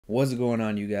What's going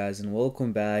on, you guys, and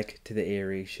welcome back to the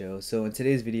Aray Show. So in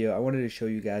today's video, I wanted to show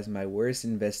you guys my worst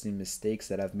investing mistakes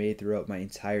that I've made throughout my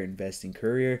entire investing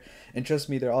career. And trust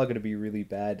me, they're all going to be really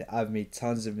bad. I've made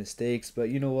tons of mistakes, but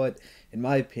you know what? In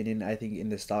my opinion, I think in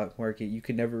the stock market, you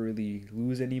can never really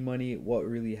lose any money. What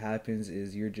really happens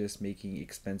is you're just making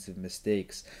expensive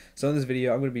mistakes. So in this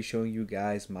video, I'm going to be showing you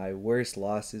guys my worst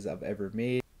losses I've ever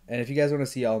made. And if you guys want to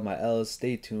see all my L's,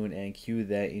 stay tuned and cue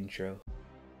that intro.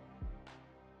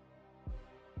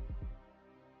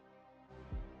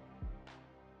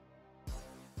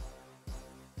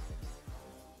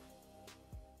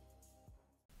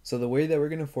 So the way that we're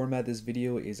going to format this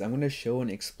video is I'm going to show and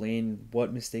explain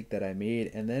what mistake that I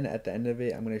made, and then at the end of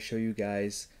it I'm going to show you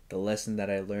guys the lesson that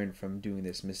I learned from doing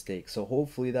this mistake. So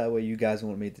hopefully that way you guys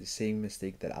won't make the same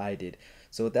mistake that I did.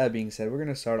 So with that being said, we're going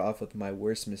to start off with my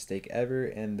worst mistake ever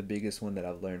and the biggest one that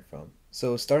I've learned from.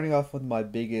 So starting off with my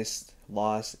biggest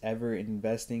loss ever in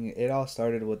investing, it all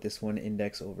started with this one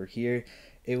index over here.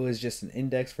 It was just an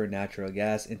index for natural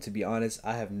gas, and to be honest,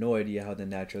 I have no idea how the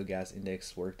natural gas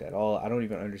index worked at all. I don't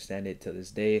even understand it to this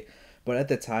day. But at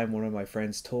the time, one of my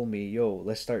friends told me, yo,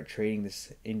 let's start trading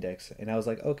this index. And I was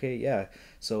like, okay, yeah.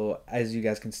 So as you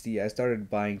guys can see, I started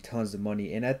buying tons of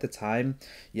money. And at the time,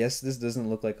 yes, this doesn't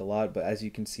look like a lot, but as you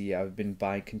can see, I've been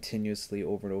buying continuously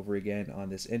over and over again on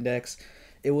this index.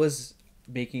 It was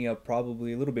making up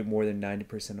probably a little bit more than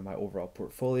 90% of my overall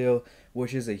portfolio,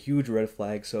 which is a huge red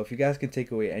flag. So if you guys can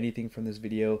take away anything from this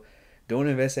video, don't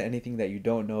invest in anything that you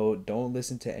don't know. Don't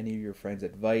listen to any of your friends'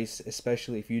 advice,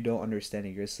 especially if you don't understand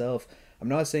it yourself. I'm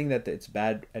not saying that it's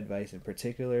bad advice in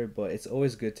particular, but it's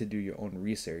always good to do your own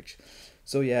research.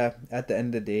 So yeah, at the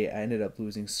end of the day, I ended up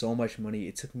losing so much money.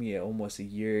 It took me almost a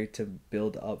year to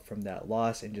build up from that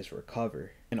loss and just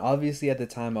recover. And obviously at the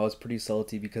time I was pretty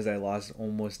salty because I lost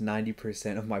almost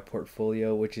 90% of my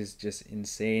portfolio, which is just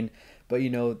insane. But you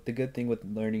know, the good thing with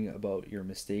learning about your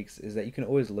mistakes is that you can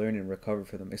always learn and recover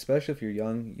from them. Especially if you're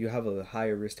young, you have a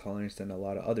higher risk tolerance than a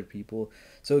lot of other people.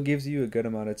 So it gives you a good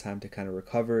amount of time to kind of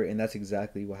recover, and that's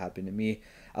exactly what happened to me.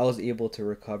 I was able to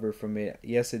recover from it.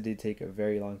 Yes, it did take a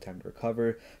very long time to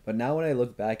recover, but now when I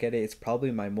look back at it, it's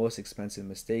probably my most expensive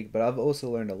mistake, but I've also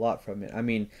learned a lot from it. I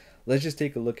mean, let's just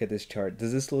take a look at this chart.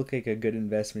 Does this look like a good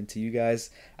investment to you guys?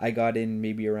 I got in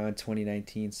maybe around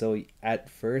 2019. So at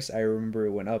first I remember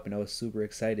it went up and I was super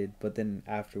excited, but then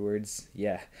afterwards,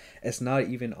 yeah, it's not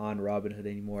even on Robinhood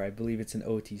anymore. I believe it's an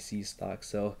OTC stock.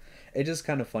 So it's just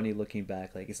kind of funny looking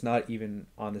back. Like, it's not even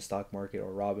on the stock market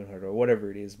or Robinhood or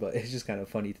whatever it is, but it's just kind of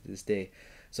funny to this day.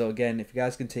 So again, if you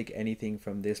guys can take anything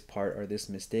from this part or this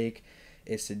mistake,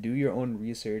 is to do your own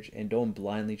research and don't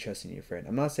blindly trust in your friend.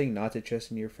 I'm not saying not to trust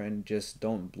in your friend, just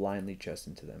don't blindly trust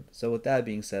into them. So with that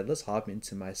being said, let's hop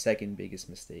into my second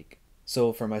biggest mistake.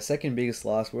 So for my second biggest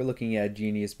loss, we're looking at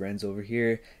Genius Brands over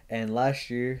here. And last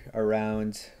year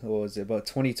around, what was it, about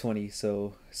 2020,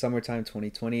 so summertime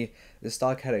 2020, the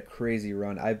stock had a crazy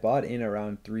run. I bought in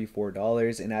around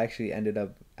 $3-4 and I actually ended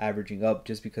up averaging up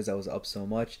just because I was up so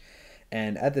much.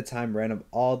 And at the time ran up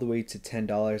all the way to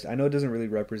 $10. I know it doesn't really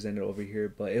represent it over here,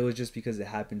 but it was just because it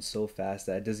happened so fast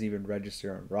that it doesn't even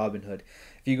register on Robinhood.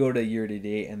 If you go to year to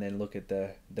date and then look at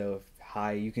the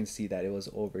high, you can see that it was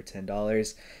over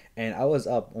 $10, and I was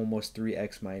up almost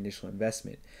 3x my initial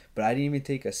investment, but I didn't even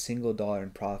take a single dollar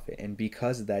in profit. And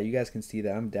because of that, you guys can see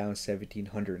that I'm down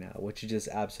 $1,700 now, which is just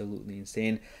absolutely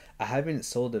insane. I haven't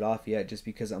sold it off yet just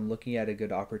because I'm looking at a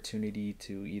good opportunity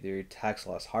to either tax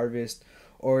loss harvest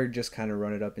or just kind of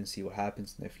run it up and see what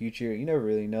happens in the future. You never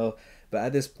really know, but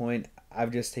at this point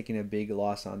I've just taken a big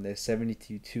loss on this.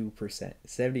 72%,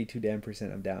 72 damn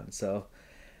percent I'm down. So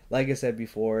like I said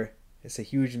before, it's a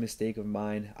huge mistake of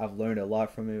mine. I've learned a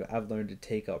lot from it. I've learned to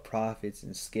take out profits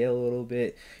and scale a little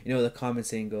bit. You know, the common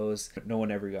saying goes, no one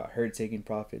ever got hurt taking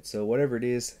profits. So whatever it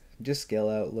is, just scale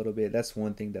out a little bit. That's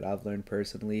one thing that I've learned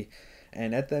personally.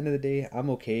 And at the end of the day, I'm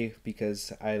okay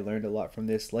because I learned a lot from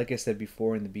this. Like I said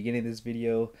before in the beginning of this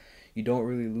video, you don't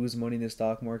really lose money in the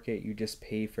stock market, you just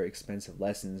pay for expensive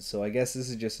lessons. So I guess this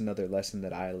is just another lesson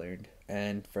that I learned.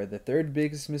 And for the third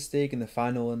biggest mistake and the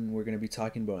final one we're going to be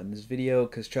talking about in this video,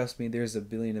 because trust me, there's a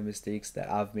billion of mistakes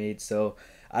that I've made, so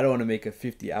I don't want to make a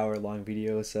 50-hour long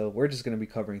video, so we're just going to be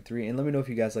covering 3. And let me know if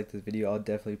you guys like this video. I'll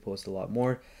definitely post a lot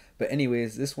more. But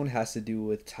anyways, this one has to do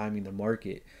with timing the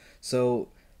market. So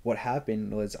what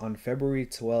happened was on February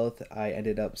 12th, I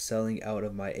ended up selling out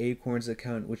of my Acorns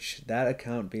account, which that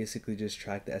account basically just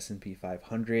tracked the S&P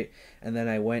 500. And then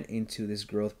I went into this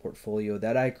growth portfolio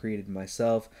that I created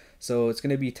myself. So it's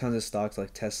going to be tons of stocks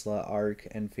like Tesla, ARK,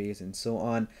 Enphase, and so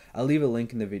on. I'll leave a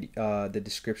link in the video, the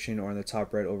description, or on the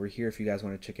top right over here if you guys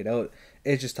want to check it out.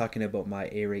 It's just talking about my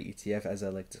Aray ETF, as I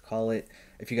like to call it,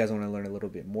 if you guys want to learn a little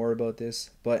bit more about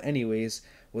this. But anyways,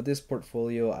 with this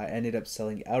portfolio, I ended up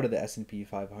selling out of the S&P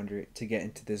 500 to get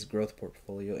into this growth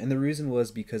portfolio. And the reason was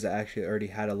because I actually already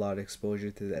had a lot of exposure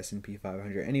to the S&P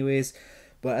 500 anyways.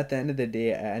 But at the end of the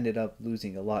day, I ended up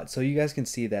losing a lot. So you guys can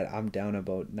see that I'm down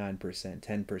about 9%,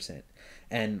 10%.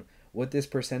 And with this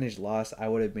percentage loss, I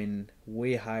would have been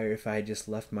way higher if I had just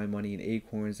left my money in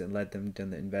Acorns and let them do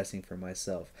the investing for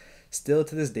myself. Still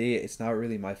to this day, it's not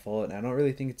really my fault, and I don't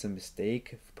really think it's a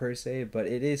mistake per se, but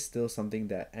it is still something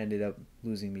that ended up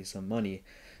losing me some money.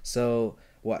 So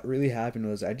what really happened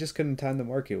was I just couldn't time the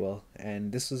market well,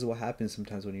 and this is what happens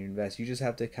sometimes when you invest. You just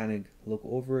have to kind of look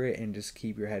over it and just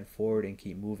keep your head forward and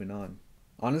keep moving on.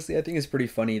 Honestly, I think it's pretty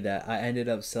funny that I ended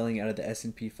up selling out of the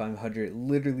S&P 500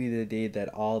 literally the day that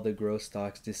all the growth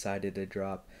stocks decided to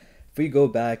drop. If we go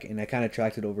back and I kind of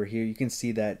tracked it over here, you can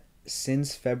see that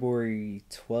since February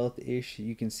 12th-ish,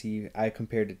 you can see I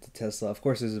compared it to Tesla. Of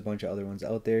course, there's a bunch of other ones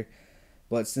out there,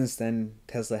 but since then,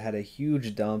 Tesla had a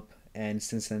huge dump, and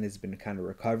since then it's been kind of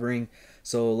recovering.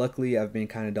 So luckily, I've been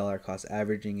kind of dollar cost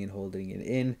averaging and holding it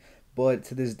in. But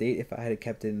to this date, if I had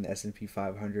kept it in the S&P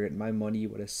 500, my money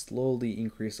would have slowly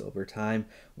increased over time,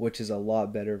 which is a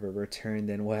lot better of a return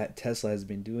than what Tesla has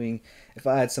been doing. If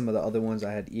I had some of the other ones,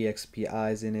 I had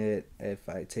EXPIs in it. If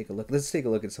I take a look, let's take a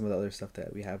look at some of the other stuff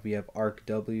that we have. We have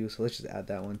ARKW, so let's just add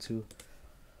that one too.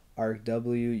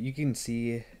 ARKW, you can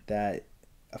see that,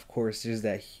 of course, there's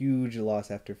that huge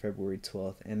loss after February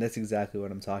 12th, and that's exactly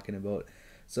what I'm talking about.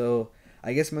 So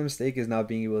I guess my mistake is not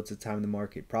being able to time the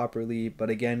market properly.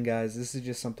 But again, guys, this is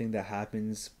just something that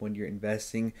happens when you're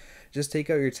investing. Just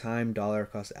take out your time, dollar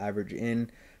cost average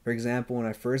in. For example, when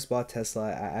I first bought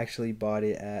Tesla, I actually bought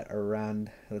it at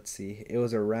around, let's see, it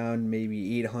was around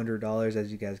maybe $800,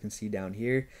 as you guys can see down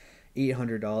here.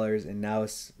 $800, and now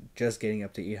it's just getting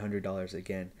up to $800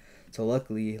 again. So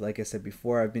luckily, like I said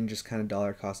before, I've been just kind of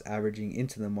dollar cost averaging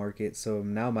into the market. So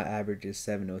now my average is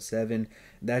 707.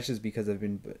 That's just because I've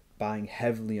been buying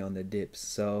heavily on the dips.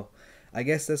 So I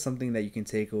guess that's something that you can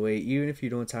take away. Even if you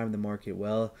don't time the market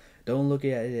well, don't look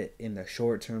at it in the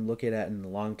short term, look at it in the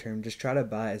long term. Just try to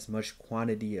buy as much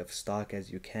quantity of stock as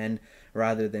you can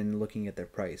rather than looking at the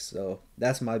price. So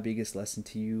that's my biggest lesson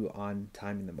to you on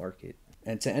timing the market.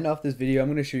 And to end off this video, I'm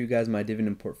going to show you guys my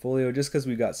dividend portfolio just because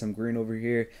we got some green over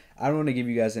here. I don't want to give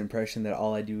you guys the impression that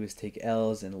all I do is take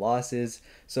L's and losses.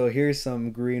 So here's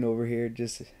some green over here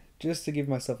just to give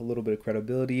myself a little bit of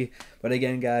credibility. But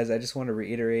again, guys, I just want to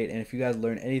reiterate, and if you guys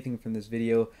learn anything from this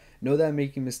video, know that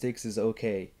making mistakes is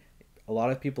okay. A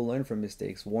lot of people learn from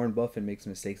mistakes. Warren Buffett makes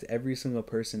mistakes. Every single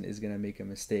person is going to make a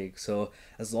mistake. So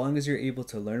as long as you're able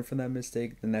to learn from that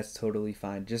mistake, then that's totally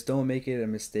fine. Just don't make it a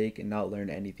mistake and not learn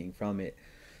anything from it.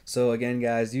 So again,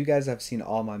 guys, you guys have seen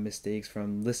all my mistakes,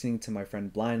 from listening to my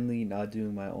friend blindly, not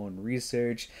doing my own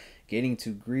research, getting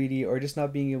too greedy, or just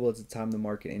not being able to time the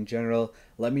market in general.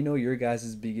 Let me know your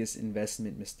guys' biggest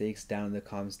investment mistakes down in the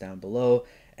comments down below.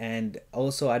 And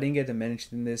also, I didn't get to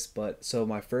mention this, but so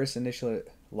my first initial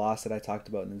loss that I talked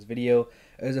about in this video,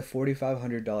 it was a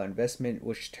 $4,500 investment,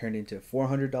 which turned into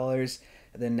 $400.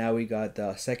 And then now we got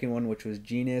the second one, which was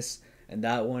Genius, and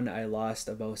that one I lost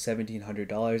about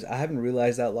 $1,700. I haven't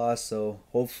realized that loss, so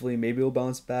hopefully maybe it'll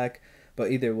bounce back.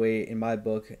 But either way, in my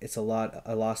book, it's a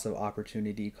loss of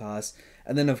opportunity cost.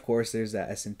 And then of course there's that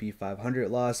S&P 500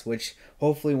 loss, which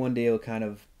hopefully one day will kind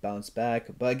of bounce back.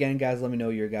 But again, guys, let me know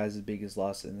your guys' biggest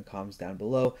loss in the comments down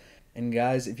below. And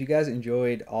guys, if you guys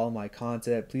enjoyed all my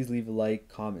content, please leave a like,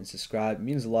 comment, and subscribe. It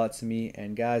means a lot to me.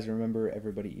 And guys, remember,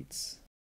 everybody eats.